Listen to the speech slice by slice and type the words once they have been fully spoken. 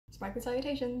Sparkly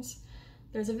salutations!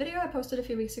 There's a video I posted a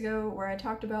few weeks ago where I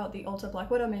talked about the Ulta Black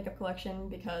Widow makeup collection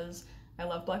because I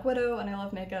love Black Widow and I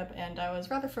love makeup, and I was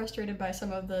rather frustrated by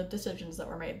some of the decisions that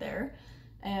were made there.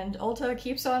 And Ulta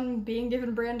keeps on being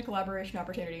given brand collaboration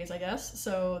opportunities, I guess,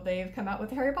 so they've come out with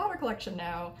the Harry Potter collection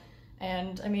now.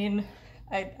 And I mean,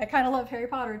 I kind of love Harry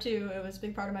Potter too, it was a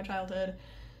big part of my childhood.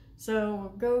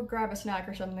 So go grab a snack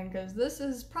or something, because this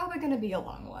is probably going to be a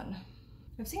long one.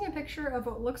 I've seen a picture of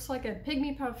what looks like a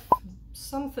pygmy puff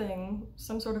something,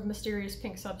 some sort of mysterious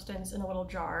pink substance in a little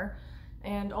jar,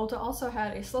 and Ulta also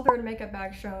had a Slytherin makeup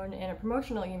bag shown in a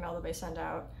promotional email that they sent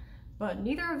out, but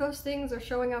neither of those things are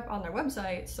showing up on their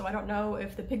website, so I don't know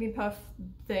if the pygmy puff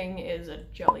thing is a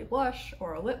jelly blush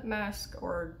or a lip mask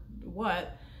or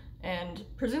what, and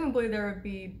presumably there would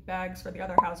be bags for the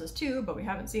other houses too, but we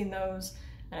haven't seen those,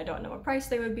 and I don't know what price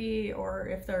they would be or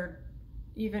if they're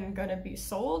even gonna be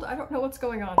sold. I don't know what's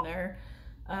going on there.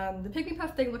 The pygmy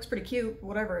puff thing looks pretty cute,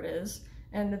 whatever it is,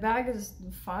 and the bag is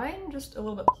fine, just a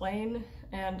little bit plain,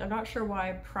 and I'm not sure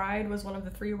why pride was one of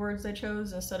the 3 words they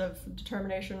chose instead of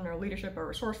determination or leadership or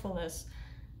resourcefulness,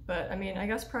 but I mean, I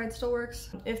guess pride still works.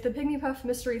 If the pygmy puff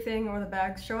mystery thing or the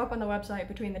bags show up on the website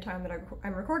between the time that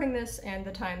I'm recording this and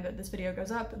the time that this video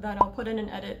goes up, then I'll put in an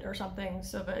edit or something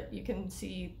so that you can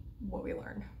see what we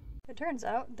learn. It turns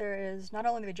out there is not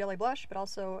only the jelly blush, but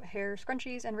also hair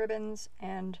scrunchies and ribbons,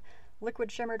 and liquid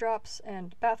shimmer drops,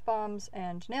 and bath bombs,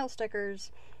 and nail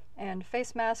stickers, and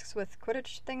face masks with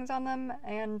Quidditch things on them,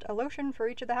 and a lotion for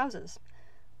each of the houses.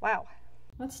 Wow.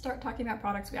 Let's start talking about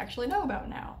products we actually know about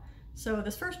now. So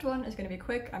this first one is going to be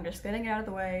quick, I'm just getting it out of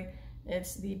the way.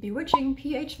 It's the Bewitching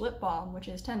pH Lip Balm, which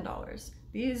is $10.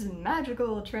 These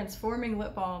magical, transforming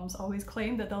lip balms always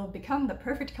claim that they'll become the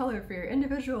perfect color for your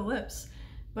individual lips,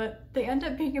 but they end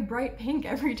up being a bright pink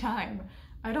every time.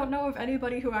 I don't know of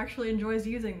anybody who actually enjoys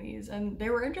using these, and they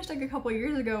were interesting a couple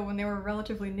years ago when they were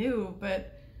relatively new,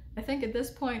 but I think at this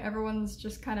point everyone's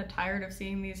just kind of tired of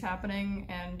seeing these happening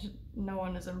and no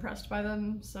one is impressed by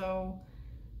them, so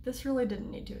this really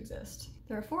didn't need to exist.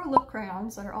 There are 4 lip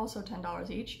crayons that are also $10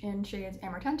 each in shades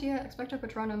Amortentia, Expecto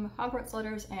Patronum, Hogwarts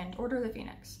Letters, and Order of the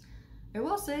Phoenix. I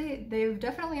will say they've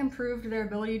definitely improved their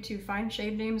ability to find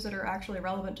shade names that are actually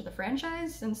relevant to the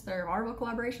franchise since their Marvel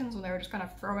collaborations when they were just kind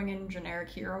of throwing in generic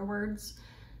hero words.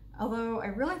 Although I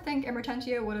really think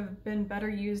Amortentia would have been better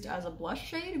used as a blush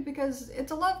shade because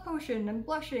it's a love potion and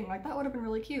blushing, like that would have been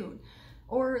really cute.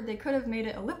 Or they could have made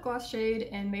it a lip gloss shade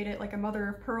and made it like a mother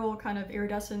of pearl kind of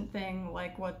iridescent thing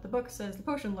like what the book says the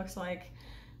potion looks like,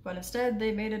 but instead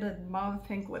they made it a mauve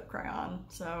pink lip crayon,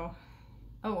 so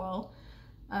oh well.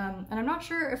 And I'm not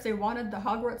sure if they wanted the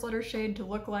Hogwarts Letters shade to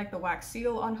look like the wax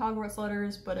seal on Hogwarts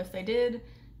Letters, but if they did,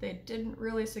 they didn't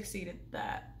really succeed at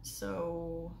that.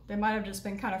 So they might have just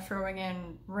been kind of throwing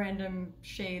in random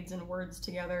shades and words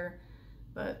together,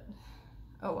 but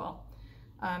oh well.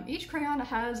 Each crayon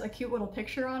has a cute little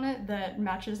picture on it that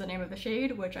matches the name of the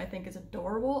shade, which I think is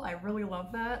adorable. I really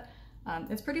love that.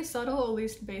 It's pretty subtle, at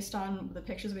least based on the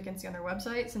pictures we can see on their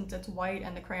website, since it's white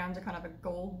and the crayons are kind of a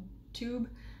gold tube.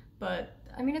 But,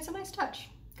 I mean, it's a nice touch.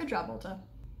 Good job, Ulta.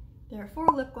 There are 4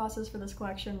 lip glosses for this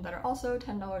collection that are also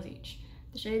 $10 each.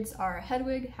 The shades are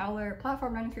Hedwig, Howler,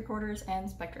 Platform 9 3/4, and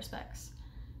Spectre Specs.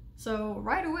 So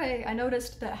right away, I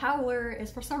noticed that Howler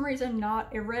is for some reason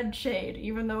not a red shade,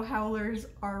 even though Howlers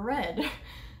are red.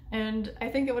 And I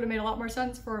think it would have made a lot more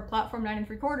sense for Platform 9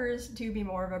 3/4 to be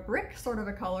more of a brick sort of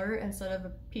a color instead of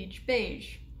a peach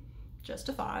beige. Just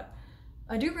a thought.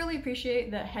 I do really appreciate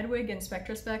that Hedwig and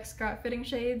Spectre Specs got fitting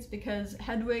shades because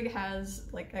Hedwig has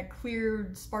like a clear,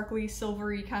 sparkly,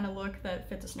 silvery kind of look that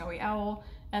fits a snowy owl,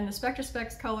 and the Spectre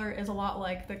Specs color is a lot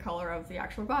like the color of the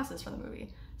actual glasses from the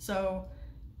movie. So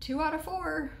 2 out of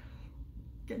 4,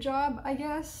 good job, I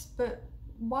guess, but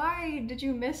why did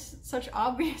you miss such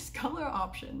obvious color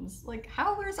options? Like,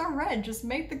 Howlers are red, just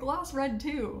make the gloss red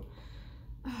too.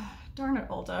 Darn it,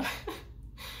 Ulta.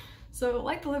 So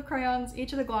like the lip crayons,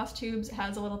 each of the gloss tubes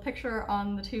has a little picture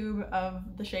on the tube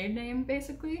of the shade name,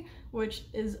 basically, which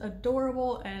is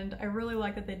adorable, and I really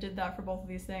like that they did that for both of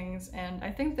these things, and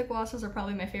I think the glosses are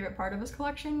probably my favorite part of this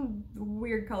collection,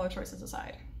 weird color choices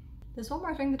aside. There's one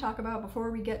more thing to talk about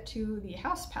before we get to the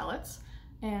house palettes,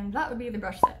 and that would be the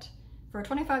brush set. For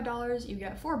 $25, you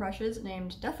get 4 brushes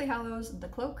named Deathly Hallows, the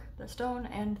Cloak, the Stone,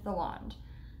 and the Wand.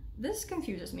 This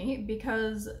confuses me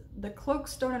because the Cloak,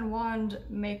 Stone, and Wand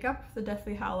make up the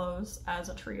Deathly Hallows as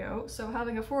a trio, so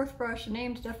having a 4th brush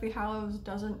named Deathly Hallows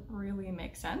doesn't really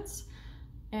make sense.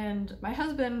 And my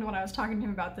husband, when I was talking to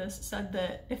him about this, said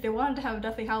that if they wanted to have a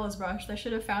Deathly Hallows brush, they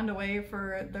should have found a way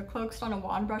for the Cloak, Stone, and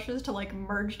Wand brushes to like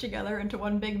merge together into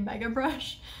one big mega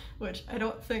brush, which I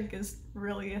don't think is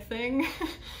really a thing.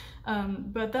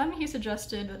 But then he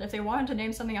suggested that if they wanted to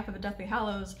name something after the Deathly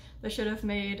Hallows, they should have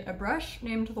made a brush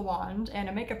named the Wand, and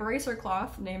a makeup eraser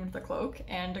cloth named the Cloak,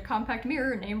 and a compact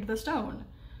mirror named the Stone.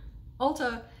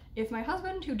 Ulta, if my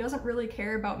husband, who doesn't really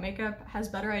care about makeup, has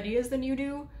better ideas than you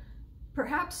do,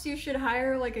 perhaps you should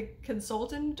hire like a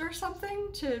consultant or something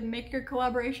to make your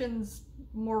collaborations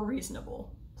more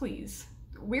reasonable. Please.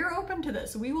 We're open to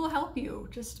this. We will help you.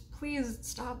 Just please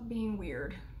stop being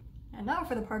weird. And now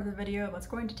for the part of the video that's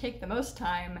going to take the most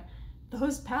time,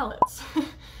 those palettes.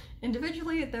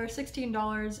 Individually, they're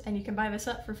 $16 and you can buy the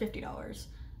set for $50.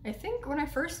 I think when I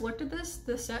first looked at this,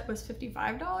 the set was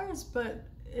 $55, but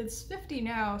it's $50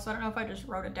 now, so I don't know if I just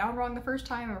wrote it down wrong the first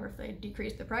time or if they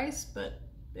decreased the price, but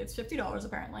it's $50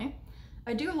 apparently.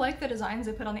 I do like the designs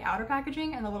they put on the outer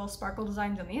packaging and the little sparkle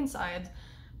designs on the insides,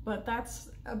 but that's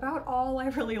about all I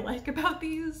really like about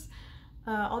these.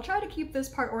 I'll try to keep this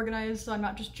part organized so I'm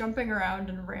not just jumping around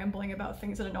and rambling about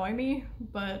things that annoy me,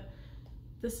 but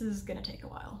this is gonna take a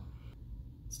while.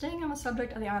 Staying on the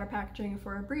subject of the outer packaging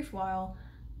for a brief while,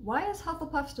 why is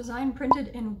Hufflepuff's design printed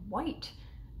in white?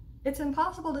 It's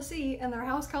impossible to see, and their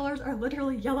house colors are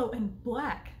literally yellow and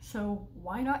black, so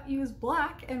why not use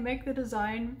black and make the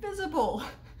design visible?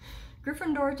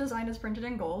 Gryffindor's design is printed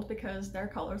in gold because their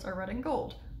colors are red and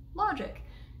gold. Logic.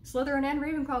 Slytherin and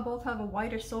Ravenclaw both have a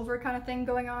whitish silver kind of thing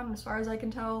going on, as far as I can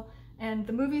tell, and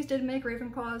the movies did make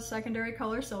Ravenclaw's secondary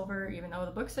color silver, even though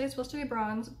the books say it's supposed to be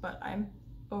bronze, but I'm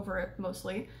over it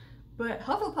mostly. But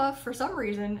Hufflepuff, for some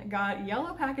reason, got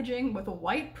yellow packaging with a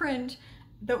white print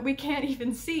that we can't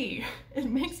even see. It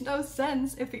makes no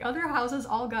sense. If the other houses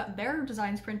all got their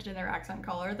designs printed in their accent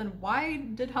color, then why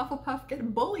did Hufflepuff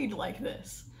get bullied like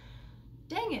this?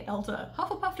 Dang it, Ulta.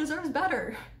 Hufflepuff deserves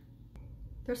better.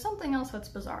 There's something else that's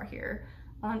bizarre here.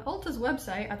 On Ulta's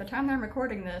website, at the time that I'm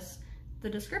recording this, the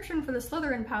description for the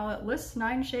Slytherin palette lists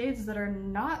 9 shades that are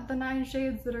not the 9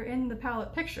 shades that are in the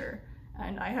palette picture.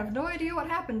 And I have no idea what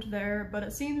happened there, but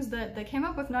it seems that they came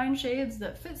up with 9 shades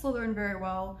that fit Slytherin very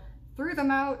well, threw them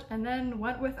out, and then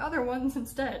went with other ones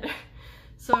instead.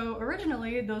 So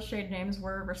originally, those shade names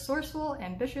were resourceful,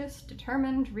 ambitious,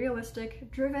 determined,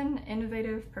 realistic, driven,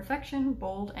 innovative, perfection,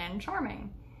 bold, and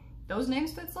charming. Those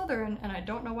names fit Slytherin, and I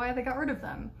don't know why they got rid of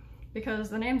them, because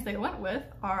the names they went with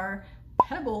are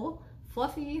Pebble,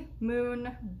 Fluffy,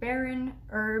 Moon, Baron,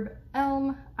 Herb,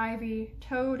 Elm, Ivy,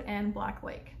 Toad, and Black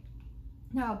Lake.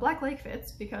 Now, Black Lake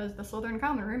fits because the Slytherin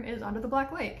common room is under the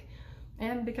Black Lake,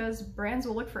 and because brands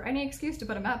will look for any excuse to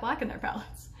put a matte black in their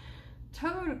palettes.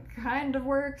 Toad kind of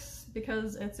works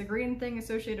because it's a green thing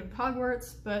associated with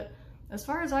Hogwarts, but as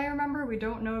far as I remember, we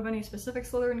don't know of any specific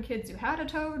Slytherin kids who had a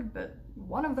Toad, but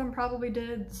one of them probably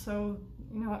did, so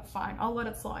you know what, fine, I'll let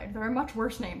it slide. There are much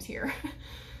worse names here.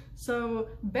 So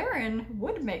Baron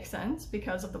would make sense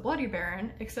because of the Bloody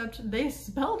Baron, except they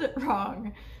spelled it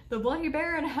wrong. The Bloody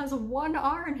Baron has 1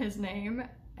 R in his name,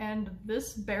 and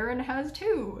this Baron has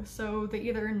 2, so they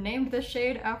either named this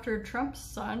shade after Trump's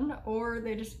son, or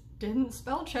they just didn't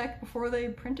spell check before they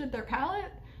printed their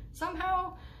palette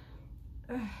somehow.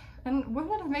 And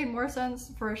wouldn't it have made more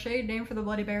sense for a shade named for the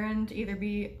Bloody Baron to either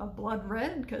be a blood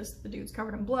red, because the dude's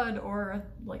covered in blood, or a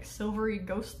like silvery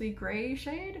ghostly gray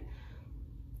shade?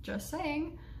 Just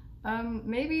saying.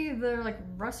 Maybe the like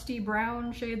rusty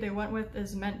brown shade they went with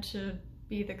is meant to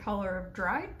be the color of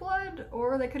dried blood,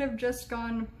 or they could have just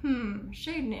gone,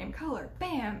 shade name, color,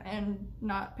 bam, and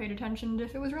not paid attention to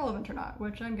if it was relevant or not,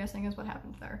 which I'm guessing is what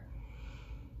happened there.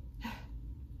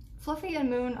 Fluffy and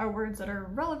Moon are words that are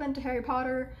relevant to Harry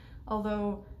Potter,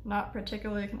 although not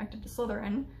particularly connected to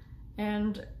Slytherin,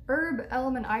 and Herb,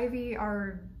 Elm, and Ivy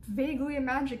are vaguely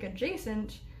magic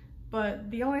adjacent, but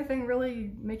the only thing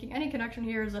really making any connection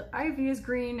here is that Ivy is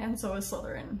green and so is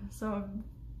Slytherin, so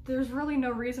there's really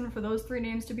no reason for those 3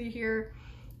 names to be here.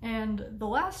 And the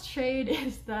last shade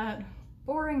is that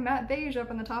boring matte beige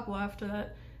up in the top left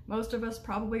that most of us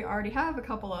probably already have a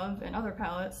couple of in other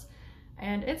palettes,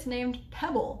 and it's named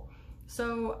Pebble.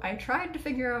 So I tried to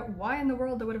figure out why in the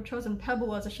world they would have chosen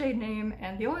Pebble as a shade name,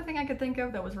 and the only thing I could think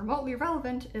of that was remotely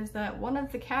relevant is that one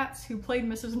of the cats who played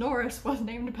Mrs. Norris was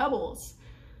named Pebbles.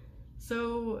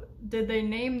 So did they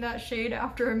name that shade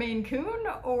after a Maine Coon,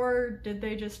 or did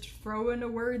they just throw in a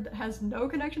word that has no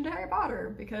connection to Harry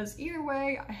Potter? Because either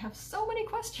way, I have so many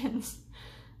questions.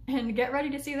 And get ready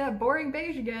to see that boring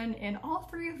beige again in all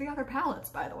 3 of the other palettes,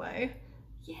 by the way.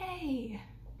 Yay!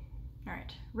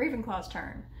 Alright, Ravenclaw's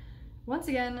turn. Once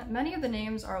again, many of the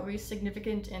names are at least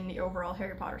significant in the overall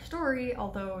Harry Potter story,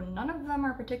 although none of them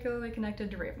are particularly connected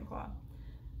to Ravenclaw.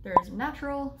 There's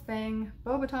Natural, Fang,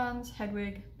 Beauxbatons,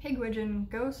 Hedwig, Pigwidgeon,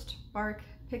 Ghost, Bark,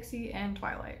 Pixie, and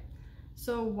Twilight.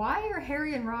 So why are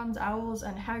Harry and Ron's owls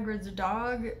and Hagrid's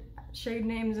dog shade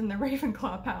names in the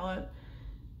Ravenclaw palette?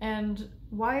 And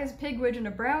why is Pigwidgeon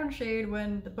a brown shade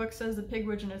when the book says the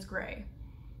Pigwidgeon is gray?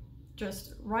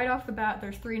 Just right off the bat,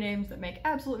 there's 3 names that make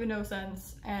absolutely no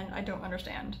sense, and I don't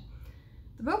understand.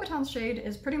 The Beauxbaton's shade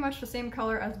is pretty much the same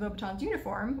color as the Beauxbaton's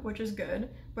uniform, which is good,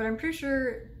 but I'm pretty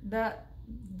sure that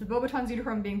the Beauxbaton's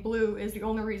uniform being blue is the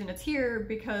only reason it's here,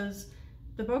 because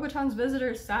the Beauxbaton's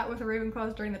visitors sat with the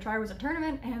Ravenclaws during the Triwizard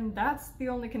Tournament, and that's the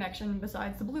only connection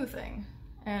besides the blue thing.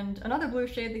 And another blue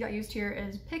shade that got used here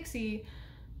is Pixie,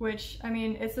 which, I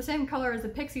mean, it's the same color as the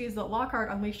pixies that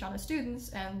Lockhart unleashed on his students,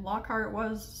 and Lockhart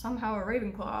was somehow a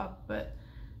Ravenclaw, but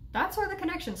that's where the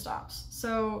connection stops.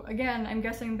 So again, I'm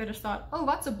guessing they just thought, oh,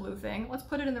 that's a blue thing, let's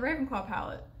put it in the Ravenclaw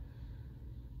palette.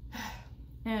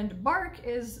 And Bark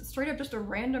is straight up just a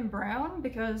random brown,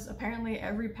 because apparently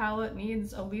every palette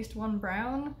needs at least 1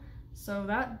 brown, so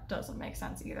that doesn't make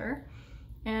sense either.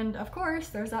 And of course,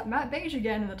 there's that matte beige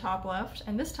again in the top left,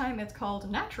 and this time it's called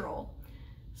Natural.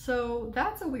 So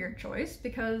that's a weird choice,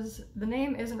 because the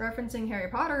name isn't referencing Harry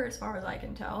Potter as far as I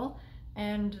can tell,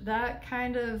 and that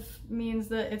kind of means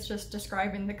that it's just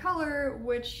describing the color,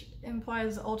 which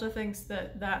implies Ulta thinks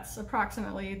that that's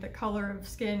approximately the color of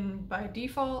skin by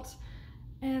default,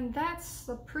 and that's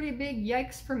a pretty big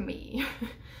yikes for me.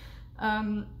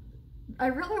 I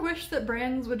really wish that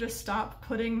brands would just stop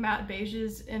putting matte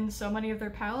beiges in so many of their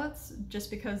palettes, just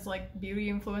because like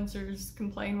beauty influencers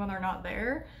complain when they're not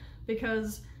there.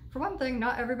 Because for one thing,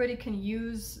 not everybody can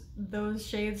use those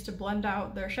shades to blend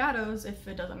out their shadows if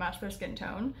it doesn't match their skin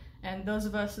tone. And those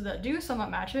of us that do somewhat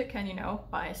match it can, you know,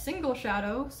 buy a single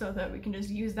shadow so that we can just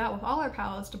use that with all our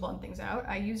palettes to blend things out.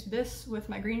 I used this with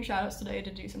my green shadows today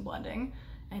to do some blending,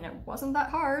 and it wasn't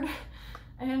that hard.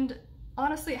 And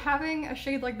honestly, having a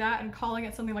shade like that and calling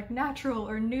it something like natural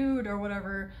or nude or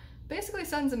whatever basically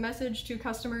sends a message to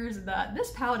customers that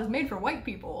this palette is made for white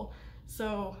people.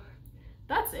 So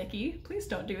that's icky. Please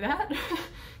don't do that.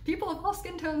 People of all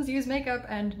skin tones use makeup,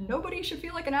 and nobody should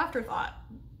feel like an afterthought.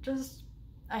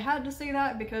 I had to say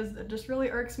that because it just really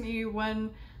irks me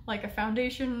when like a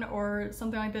foundation or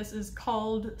something like this is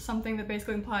called something that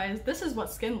basically implies this is what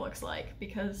skin looks like,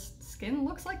 because skin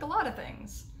looks like a lot of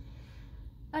things.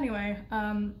 Anyway,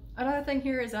 another thing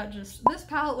here is that just this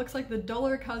palette looks like the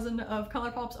duller cousin of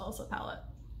ColourPop's Elsa palette.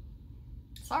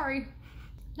 Sorry.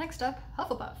 Next up,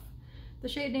 Hufflepuff. The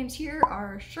shade names here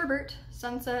are Sherbert,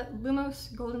 Sunset,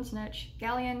 Lumos, Golden Snitch,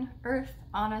 Galleon, Earth,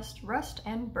 Honest, Rust,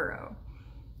 and Burrow.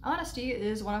 Honesty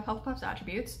is one of Hufflepuff's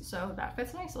attributes, so that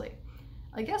fits nicely.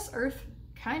 I guess Earth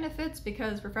kind of fits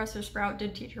because Professor Sprout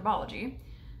did teach herbology.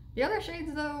 The other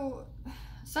shades though,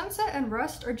 Sunset and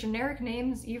Rust are generic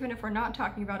names even if we're not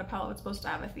talking about a palette that's supposed to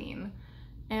have a theme.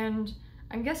 And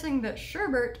I'm guessing that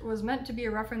Sherbet was meant to be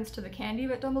a reference to the candy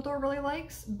that Dumbledore really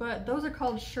likes, but those are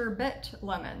called Sherbet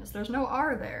lemons. There's no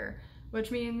R there,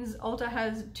 which means Ulta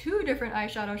has 2 different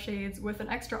eyeshadow shades with an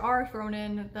extra R thrown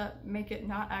in that make it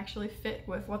not actually fit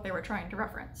with what they were trying to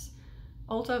reference.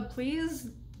 Ulta,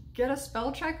 please get a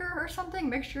spell checker or something,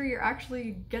 make sure you're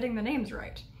actually getting the names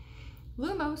right.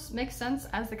 Lumos makes sense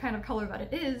as the kind of color that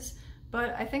it is,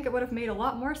 but I think it would have made a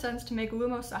lot more sense to make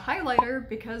Lumos a highlighter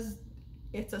because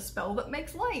it's a spell that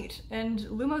makes light, and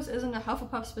Lumos isn't a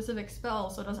Hufflepuff specific spell,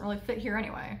 so it doesn't really fit here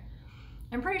anyway.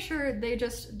 I'm pretty sure they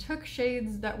just took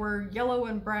shades that were yellow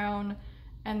and brown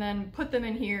and then put them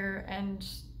in here, and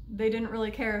they didn't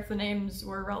really care if the names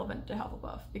were relevant to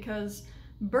Hufflepuff, because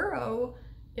Burrow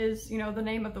is, you know, the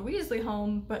name of the Weasley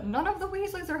home, but none of the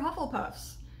Weasleys are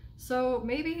Hufflepuffs. So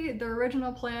maybe the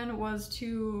original plan was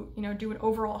to, you know, do an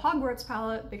overall Hogwarts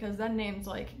palette, because then names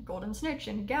like Golden Snitch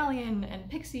and Galleon and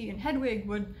Pixie and Hedwig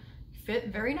would fit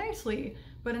very nicely.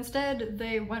 But instead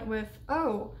they went with,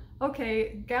 oh,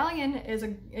 okay, Galleon is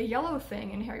a yellow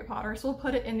thing in Harry Potter, so we'll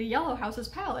put it in the Yellow House's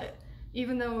palette,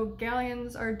 even though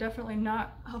Galleons are definitely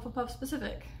not Hufflepuff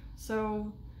specific.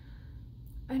 So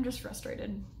I'm just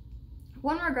frustrated.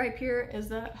 One more gripe here is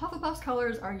that Hufflepuff's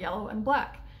colors are yellow and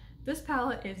black. This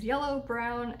palette is yellow,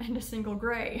 brown, and a single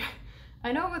gray.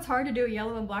 I know it's hard to do a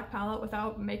yellow and black palette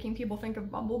without making people think of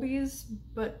bumblebees,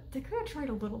 but they could have tried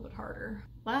a little bit harder.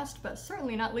 Last, but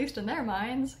certainly not least in their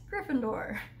minds,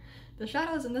 Gryffindor. The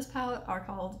shadows in this palette are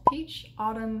called Peach,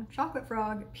 Autumn, Chocolate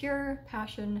Frog, Pure,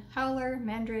 Passion, Howler,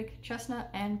 Mandrake,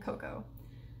 Chestnut, and Cocoa.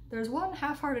 There's one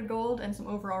half-hearted gold and some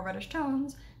overall reddish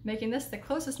tones, making this the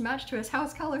closest match to his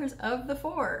house colors of the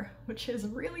 4, which is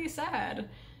really sad.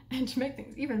 And to make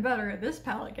things even better, this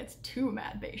palette gets 2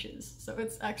 matte beiges, so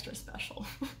it's extra special.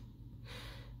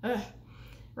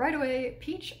 Right away,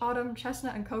 Peach, Autumn,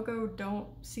 Chestnut, and Cocoa don't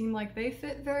seem like they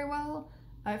fit very well.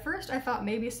 At first I thought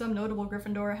maybe some notable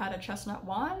Gryffindor had a chestnut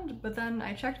wand, but then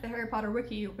I checked the Harry Potter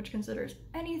wiki, which considers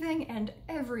anything and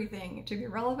everything to be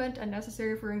relevant and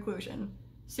necessary for inclusion.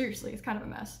 Seriously, it's kind of a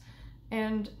mess.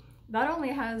 And that only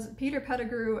has Peter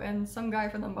Pettigrew and some guy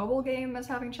from the mobile game as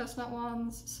having chestnut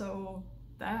wands, so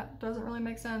that doesn't really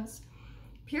make sense.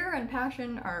 Pure and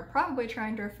Passion are probably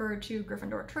trying to refer to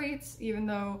Gryffindor traits, even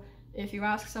though if you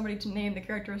ask somebody to name the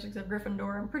characteristics of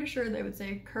Gryffindor, I'm pretty sure they would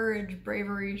say courage,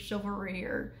 bravery, chivalry,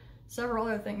 or several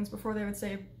other things before they would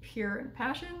say pure and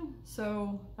passion,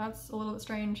 so that's a little bit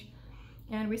strange.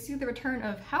 And we see the return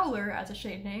of Howler as a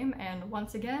shade name, and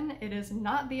once again, it is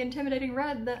not the intimidating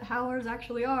red that Howlers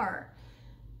actually are.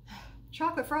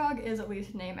 Chocolate Frog is at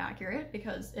least name accurate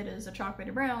because it is a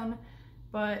chocolatey brown,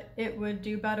 but it would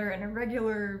do better in a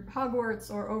regular Hogwarts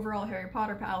or overall Harry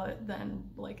Potter palette than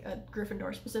like a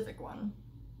Gryffindor specific one.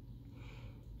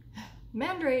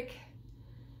 Mandrake.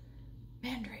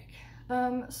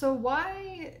 So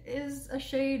why is a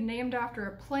shade named after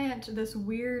a plant this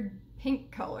weird pink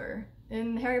color?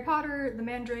 In Harry Potter, the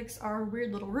mandrakes are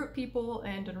weird little root people,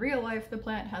 and in real life the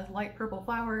plant has light purple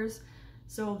flowers.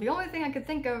 So the only thing I could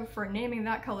think of for naming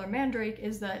that color mandrake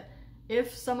is that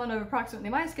if someone of approximately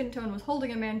my skin tone was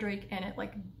holding a mandrake and it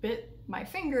like bit my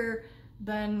finger,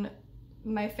 then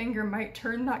my finger might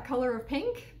turn that color of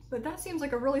pink? But that seems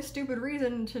like a really stupid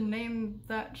reason to name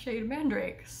that shade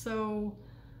mandrake, so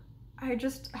I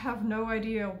just have no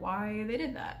idea why they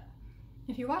did that.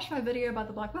 If you watched my video about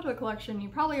the Black Widow collection, you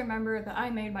probably remember that I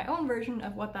made my own version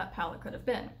of what that palette could have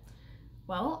been.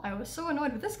 Well, I was so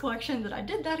annoyed with this collection that I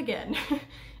did that again.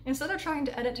 Instead of trying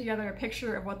to edit together a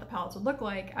picture of what the palettes would look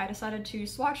like, I decided to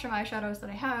swatch some eyeshadows that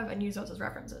I have and use those as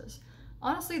references.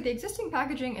 Honestly, the existing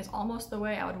packaging is almost the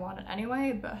way I would want it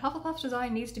anyway, but Hufflepuff's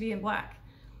design needs to be in black.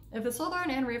 If the Slytherin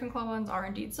and Ravenclaw ones are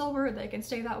indeed silver, they can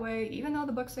stay that way, even though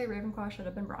the books say Ravenclaw should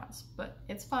have been bronze. But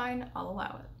it's fine, I'll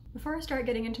allow it. Before I start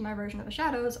getting into my version of the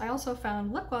shadows, I also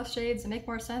found lip gloss shades that make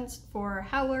more sense for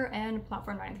Howler and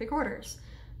Platform 9 3/4.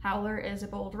 Howler is a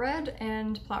bold red,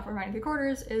 and Platform 9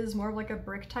 3/4 is more of like a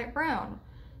brick type brown.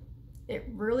 It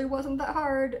really wasn't that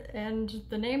hard, and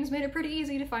the names made it pretty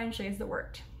easy to find shades that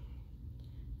worked.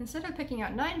 Instead of picking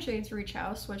out 9 shades for each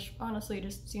house, which honestly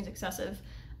just seems excessive,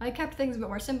 I kept things a bit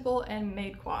more simple and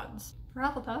made quads. For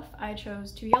Hufflepuff, I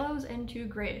chose 2 yellows and 2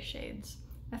 grayish shades.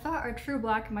 I thought our true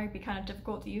black might be kind of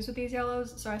difficult to use with these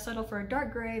yellows, so I settled for a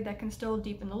dark gray that can still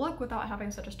deepen the look without having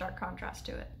such a stark contrast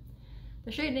to it.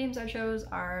 The shade names I chose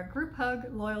are Group Hug,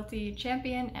 Loyalty,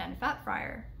 Champion, and Fat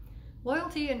Friar.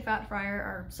 Loyalty and Fat Friar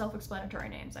are self-explanatory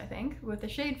names, I think, with the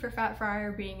shade for Fat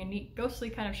Friar being a neat ghostly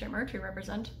kind of shimmer to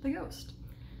represent the ghost.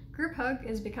 Group Hug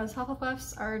is because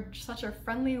Hufflepuffs are such a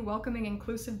friendly, welcoming,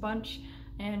 inclusive bunch,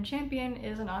 and Champion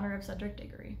is in honor of Cedric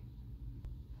Diggory.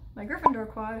 My Gryffindor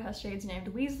quad has shades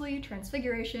named Weasley,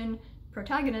 Transfiguration,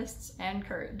 Protagonists, and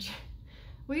Courage.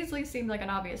 Weasley seemed like an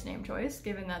obvious name choice,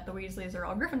 given that the Weasleys are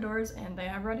all Gryffindors and they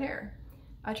have red hair.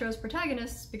 I chose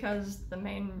Protagonists because the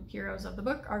main heroes of the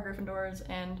book are Gryffindors,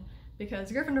 and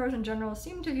because Gryffindors in general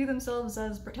seem to view themselves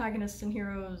as protagonists and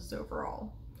heroes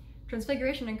overall.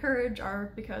 Transfiguration and Courage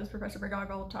are because Professor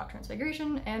McGonagall taught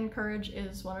Transfiguration, and Courage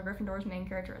is one of Gryffindor's main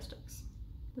characteristics.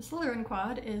 The Slytherin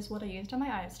quad is what I used on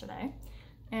my eyes today,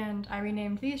 and I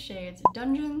renamed these shades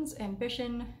Dungeons,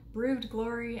 Ambition, Brood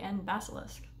Glory, and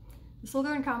Basilisk. The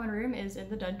Slytherin common room is in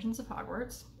the dungeons of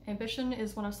Hogwarts. Ambition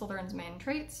is one of Slytherin's main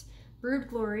traits. Brood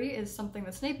Glory is something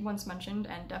that Snape once mentioned,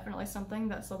 and definitely something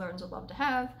that Slytherins would love to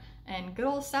have. And good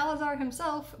old Salazar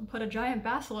himself put a giant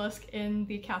basilisk in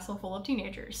the castle full of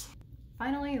teenagers.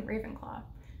 Finally, Ravenclaw.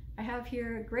 I have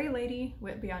here Grey Lady,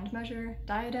 Wit Beyond Measure,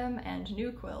 Diadem, and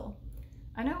New Quill.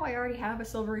 I know I already have a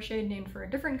silvery shade named for a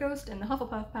different ghost in the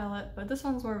Hufflepuff palette, but this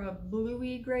one's more of a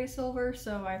bluey gray silver,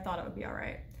 so I thought it would be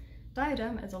alright.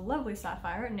 Diadem is a lovely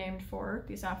sapphire named for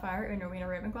the sapphire in Rowena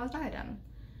Ravenclaw's diadem.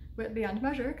 Wit Beyond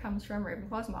Measure comes from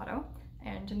Ravenclaw's motto,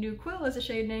 and New Quill is a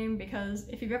shade name because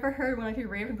if you've ever heard one of your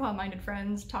Ravenclaw-minded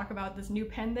friends talk about this new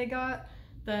pen they got,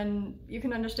 then you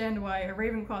can understand why a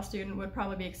Ravenclaw student would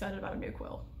probably be excited about a new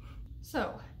quill.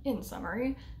 So, in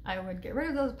summary, I would get rid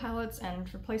of those palettes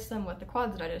and replace them with the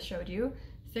quads that I just showed you,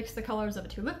 fix the colors of the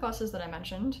 2 lip glosses that I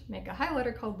mentioned, make a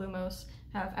highlighter called Lumos,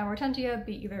 have Amortentia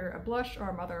be either a blush or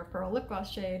a mother of pearl lip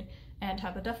gloss shade, and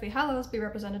have the Deathly Hallows be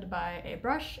represented by a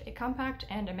brush, a compact,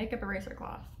 and a makeup eraser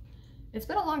cloth. It's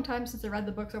been a long time since I read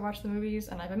the books or watched the movies,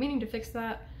 and I've been meaning to fix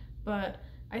that, but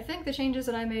I think the changes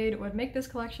that I made would make this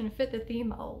collection fit the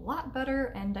theme a lot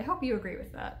better, and I hope you agree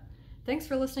with that. Thanks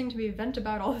for listening to me vent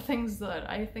about all the things that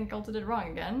I think Ulta did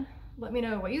wrong again. Let me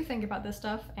know what you think about this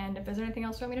stuff, and if there's anything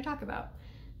else you want me to talk about.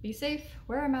 Be safe,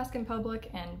 wear a mask in public,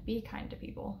 and be kind to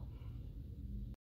people.